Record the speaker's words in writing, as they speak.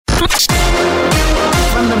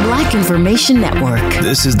Black Information Network.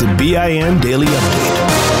 This is the BIN Daily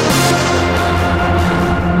Update.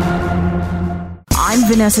 I'm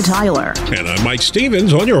Vanessa Tyler. And I'm Mike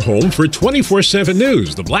Stevens on your home for 24/7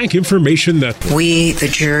 News, the Black Information Network. We, the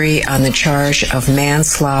jury, on the charge of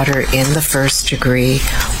manslaughter in the first degree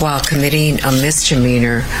while committing a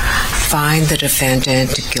misdemeanor, find the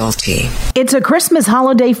defendant guilty. It's a Christmas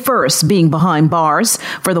holiday first being behind bars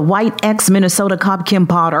for the white ex-Minnesota cop Kim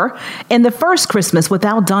Potter, and the first Christmas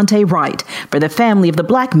without Daunte Wright for the family of the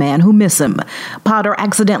black man who miss him. Potter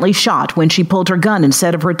accidentally shot when she pulled her gun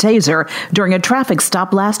instead of her taser during a traffic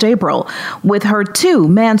stop last April. With her 2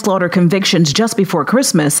 manslaughter convictions just before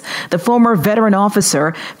Christmas, the former veteran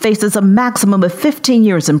officer faces a maximum of 15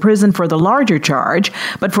 years in prison for the larger charge,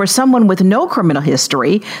 but for someone with no criminal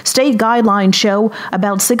history, state guidelines show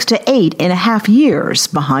about 6 to 8.5 years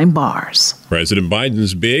behind bars. President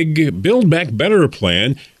Biden's big Build Back Better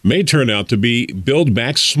plan may turn out to be Build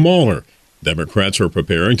Back Smaller. Democrats are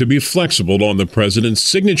preparing to be flexible on the president's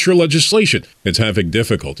signature legislation. It's having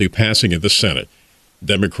difficulty passing in the Senate.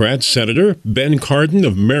 Democrat Senator Ben Cardin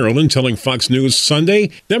of Maryland telling Fox News Sunday,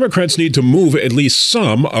 Democrats need to move at least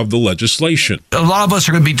some of the legislation. A lot of us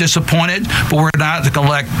are going to be disappointed, but we're not going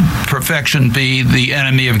to let perfection be the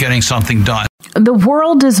enemy of getting something done. The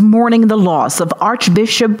world is mourning the loss of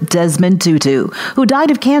Archbishop Desmond Tutu, who died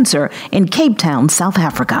of cancer in Cape Town, South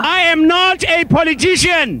Africa. I am not a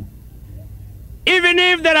politician, even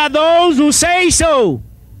if there are those who say so.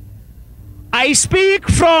 I speak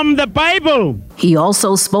from the Bible. He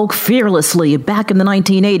also spoke fearlessly back in the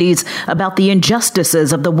 1980s about the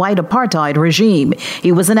injustices of the white apartheid regime.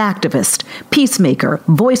 He was an activist, peacemaker,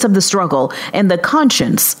 voice of the struggle, and the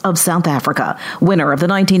conscience of South Africa. Winner of the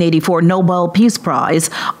 1984 Nobel Peace Prize,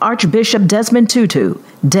 Archbishop Desmond Tutu,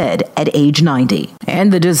 dead at age 90.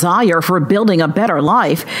 And the desire for building a better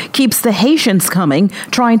life keeps the Haitians coming,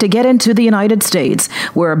 trying to get into the United States,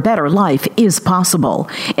 where a better life is possible.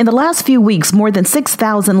 In the last few weeks, more than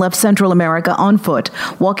 6,000 left Central America on foot,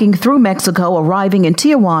 walking through Mexico, arriving in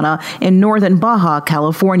Tijuana in northern Baja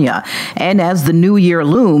California. And as the new year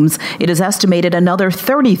looms, it is estimated another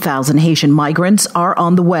 30,000 Haitian migrants are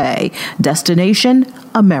on the way. Destination,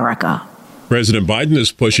 America. President Biden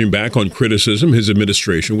is pushing back on criticism his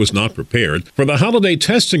administration was not prepared for the holiday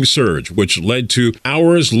testing surge, which led to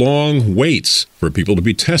hours-long waits for people to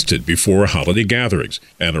be tested before holiday gatherings,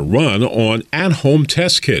 and a run on at-home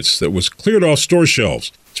test kits that was cleared off store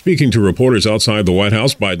shelves. Speaking to reporters outside the White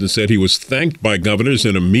House, Biden said he was thanked by governors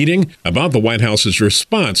in a meeting about the White House's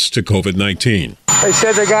response to COVID-19. They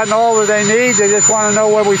said they've gotten all that they need. They just want to know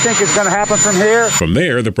what we think is going to happen from here. From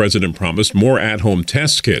there, the president promised more at-home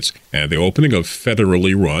test kits and the opening of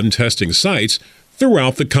federally run testing sites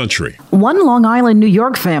throughout the country. One Long Island, New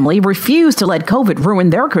York family refused to let COVID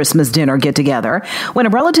ruin their Christmas dinner get-together. When a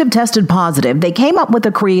relative tested positive, they came up with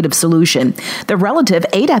a creative solution. The relative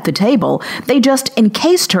ate at the table. They just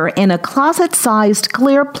encased her in a closet-sized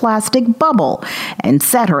clear plastic bubble and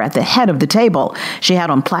set her at the head of the table. She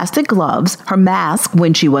had on plastic gloves, her mask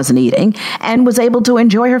when she wasn't eating, and was able to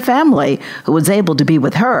enjoy her family, who was able to be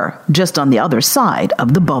with her just on the other side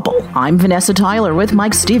of the bubble. I'm Vanessa Tyler with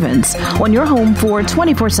Mike Stevens on your home for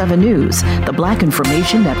 24/7 News, the Black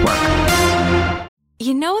Information Network.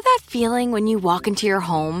 You know that feeling when you walk into your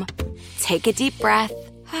home, take a deep breath,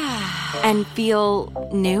 and feel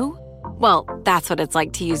new? Well, that's what it's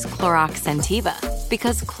like to use Clorox Scentiva.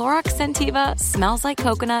 Because Clorox Scentiva smells like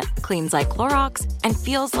coconut, cleans like Clorox, and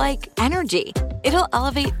feels like energy. It'll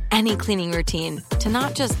elevate any cleaning routine to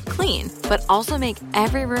not just clean, but also make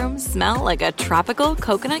every room smell like a tropical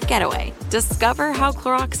coconut getaway. Discover how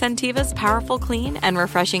Clorox Scentiva's powerful clean and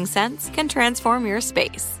refreshing scents can transform your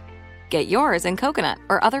space. Get yours in coconut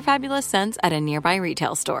or other fabulous scents at a nearby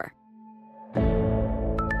retail store.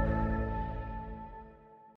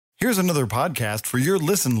 Here's another podcast for your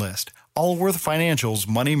listen list. Allworth Financial's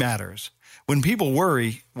Money Matters. When people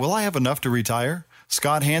worry, will I have enough to retire?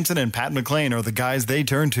 Scott Hansen and Pat McClain are the guys they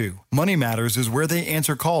turn to. Money Matters is where they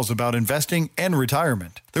answer calls about investing and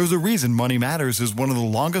retirement. There's a reason Money Matters is one of the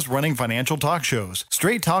longest-running financial talk shows.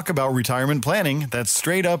 Straight talk about retirement planning that's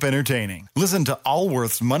straight up entertaining. Listen to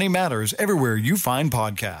Allworth's Money Matters everywhere you find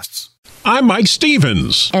podcasts. I'm Mike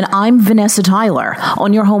Stevens. And I'm Vanessa Tyler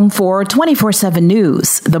on your home for 24/7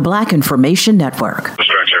 News, the Black Information Network.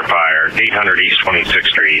 Structure fire, 800 East 26th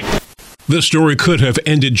Street. This story could have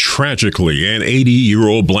ended tragically. An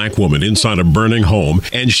 80-year-old black woman inside a burning home,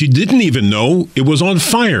 and she didn't even know it was on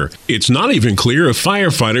fire. It's not even clear if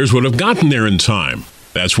firefighters would have gotten there in time.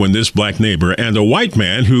 That's when this black neighbor and a white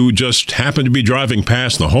man who just happened to be driving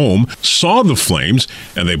past the home saw the flames,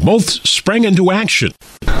 and they both sprang into action.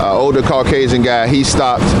 An older Caucasian guy, he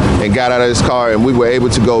stopped and got out of his car, and we were able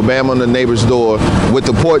to go bam on the neighbor's door with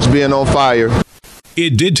the porch being on fire.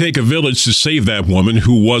 It did take a village to save that woman,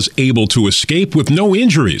 who was able to escape with no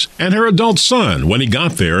injuries. And her adult son, when he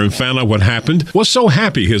got there and found out what happened, was so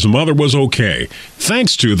happy his mother was okay,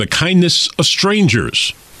 thanks to the kindness of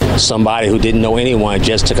strangers. Somebody who didn't know anyone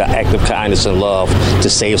just took an act of kindness and love to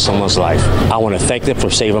save someone's life. I want to thank them for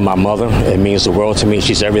saving my mother. It means the world to me.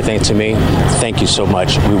 She's everything to me. Thank you so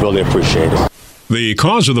much. We really appreciate it. The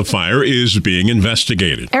cause of the fire is being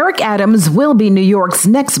investigated. Eric Adams will be New York's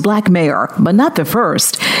next black mayor, but not the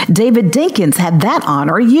first. David Dinkins had that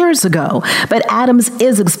honor years ago, but Adams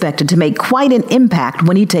is expected to make quite an impact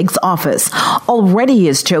when he takes office. Already he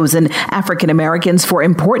has chosen African Americans for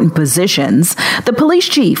important positions. The police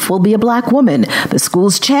chief will be a black woman. The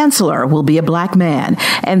school's chancellor will be a black man.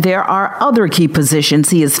 And there are other key positions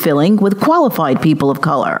he is filling with qualified people of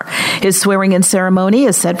color. His swearing-in ceremony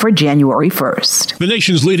is set for January 1st. The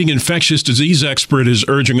nation's leading infectious disease expert is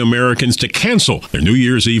urging Americans to cancel their New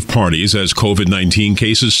Year's Eve parties as COVID-19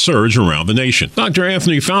 cases surge around the nation. Dr.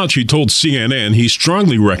 Anthony Fauci told CNN he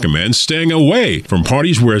strongly recommends staying away from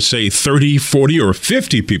parties where, say, 30, 40, or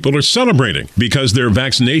 50 people are celebrating because their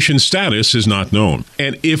vaccination status is not known.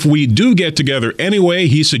 And if we do get together anyway,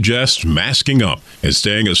 he suggests masking up and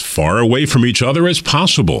staying as far away from each other as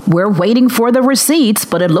possible. We're waiting for the receipts,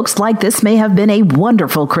 but it looks like this may have been a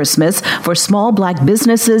wonderful Christmas for small black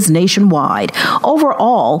businesses nationwide.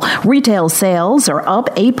 Overall, retail sales are up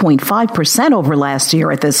 8.5% over last year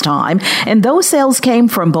at this time, and those sales came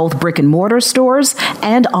from both brick and mortar stores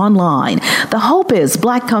and online. The hope is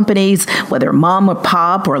black companies, whether mom or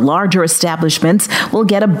pop or larger establishments, will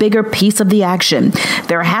get a bigger piece of the action.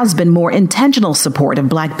 There has been more intentional support of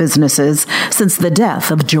black businesses since the death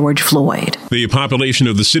of George Floyd. The population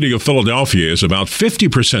of the city of Philadelphia is about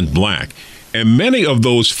 50% black. And many of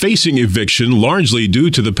those facing eviction, largely due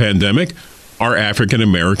to the pandemic, are African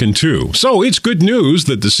American too. So it's good news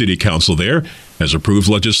that the city council there has approved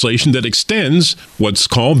legislation that extends what's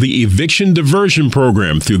called the Eviction Diversion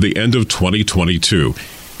Program through the end of 2022.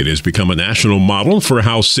 It has become a national model for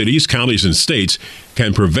how cities, counties, and states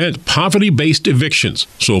can prevent poverty-based evictions.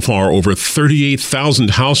 So far, over 38,000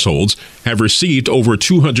 households have received over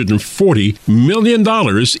 $240 million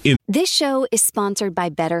in. This show is sponsored by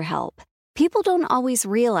BetterHelp. People don't always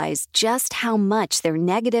realize just how much their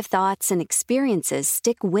negative thoughts and experiences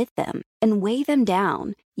stick with them and weigh them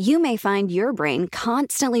down. You may find your brain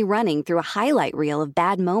constantly running through a highlight reel of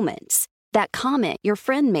bad moments. That comment your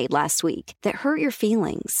friend made last week that hurt your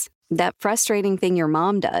feelings. That frustrating thing your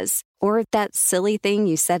mom does. Or that silly thing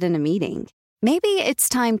you said in a meeting. Maybe it's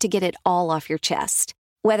time to get it all off your chest.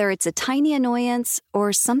 Whether it's a tiny annoyance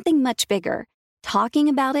or something much bigger, talking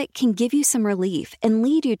about it can give you some relief and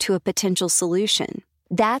lead you to a potential solution.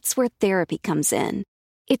 That's where therapy comes in.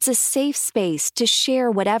 It's a safe space to share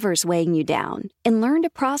whatever's weighing you down and learn to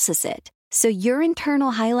process it so your internal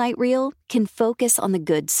highlight reel can focus on the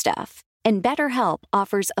good stuff. And BetterHelp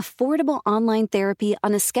offers affordable online therapy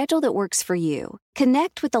on a schedule that works for you.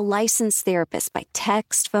 Connect with a licensed therapist by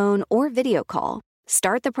text, phone, or video call.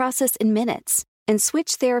 Start the process in minutes and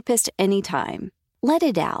switch therapist anytime. Let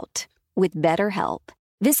it out with BetterHelp.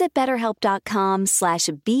 Visit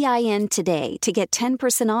BetterHelp.com/BIN today to get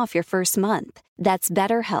 10% off your first month. That's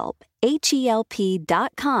BetterHelp,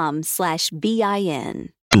 HELP.com/BIN.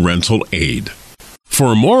 Rental aid.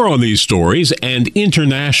 For more on these stories and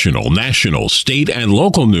international, national, state, and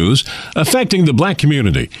local news affecting the black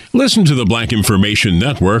community, listen to the Black Information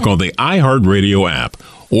Network on the iHeartRadio app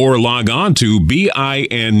or log on to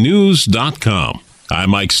BINnews.com.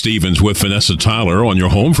 I'm Mike Stevens with Vanessa Tyler on your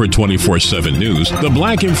home for 24/7 News, the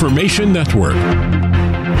Black Information Network.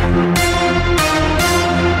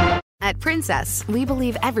 At Princess, we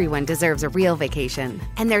believe everyone deserves a real vacation.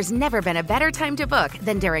 And there's never been a better time to book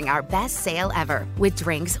than during our best sale ever. With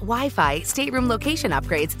drinks, Wi-Fi, stateroom location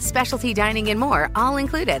upgrades, specialty dining, and more, all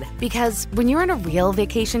included. Because when you're on a real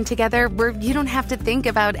vacation together where you don't have to think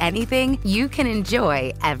about anything, you can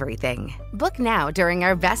enjoy everything. Book now during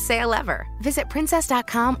our best sale ever. Visit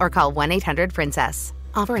princess.com or call 1-800-PRINCESS.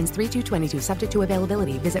 Offer ends 3/2/22, subject to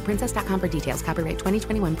availability. Visit princess.com for details. Copyright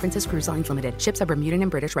 2021 Princess Cruise Lines Limited. Ships are Bermudan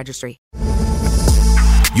and British Registry.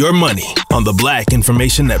 Your money on the Black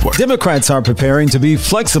Information Network. Democrats are preparing to be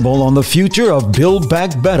flexible on the future of Build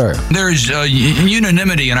Back Better. There's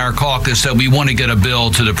unanimity in our caucus that we want to get a bill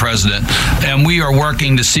to the president, and we are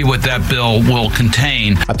working to see what that bill will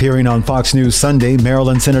contain. Appearing on Fox News Sunday,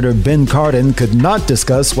 Maryland Senator Ben Cardin could not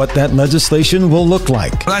discuss what that legislation will look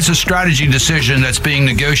like. That's a strategy decision that's being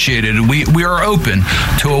negotiated. We are open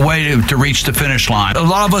to a way to reach the finish line. A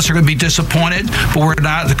lot of us are going to be disappointed, but we're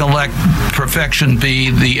not going to let perfection be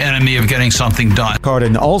the enemy of getting something done.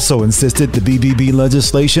 Cardin also insisted the BBB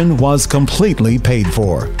legislation was completely paid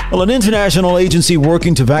for. Well, an international agency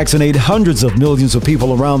working to vaccinate hundreds of millions of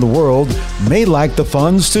people around the world may lack the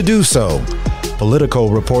funds to do so. Politico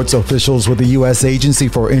reports officials with the U.S. Agency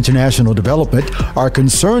for International Development are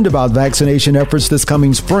concerned about vaccination efforts this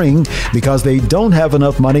coming spring because they don't have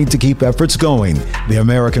enough money to keep efforts going. The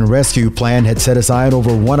American Rescue Plan had set aside over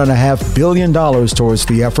 $1.5 billion towards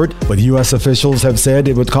the effort, but U.S. officials have said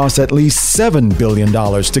it would cost at least $7 billion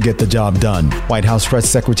to get the job done. White House Press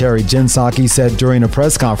Secretary Jen Psaki said during a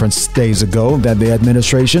press conference days ago that the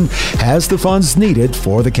administration has the funds needed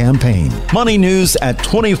for the campaign. Money news at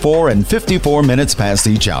 24 and 54 minutes past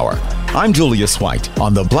each hour. I'm Julius White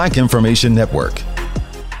on the Black Information Network.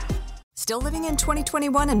 Still living in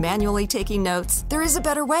 2021 and manually taking notes? There is a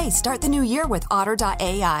better way. Start the new year with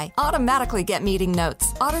Otter.ai. Automatically get meeting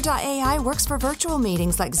notes. Otter.ai works for virtual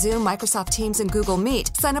meetings like Zoom, Microsoft Teams, and Google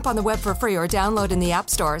Meet. Sign up on the web for free or download in the app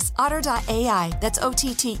stores. Otter.ai. That's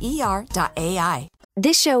OTTER.ai.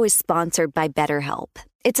 This show is sponsored by BetterHelp.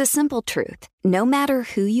 It's a simple truth. No matter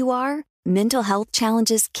who you are, mental health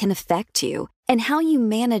challenges can affect you, and how you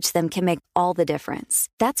manage them can make all the difference.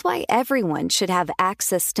 That's why everyone should have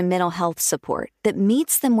access to mental health support that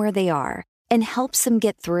meets them where they are and helps them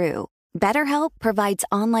get through. BetterHelp provides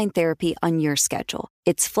online therapy on your schedule.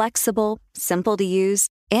 It's flexible, simple to use,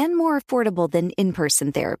 and more affordable than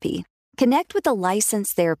in-person therapy. Connect with a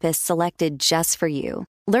licensed therapist selected just for you.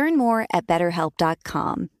 Learn more at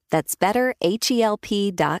BetterHelp.com. That's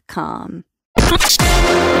BetterHelp.com.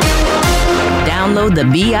 Download the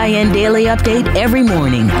BIN Daily Update every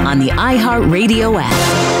morning on the iHeartRadio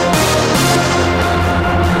app.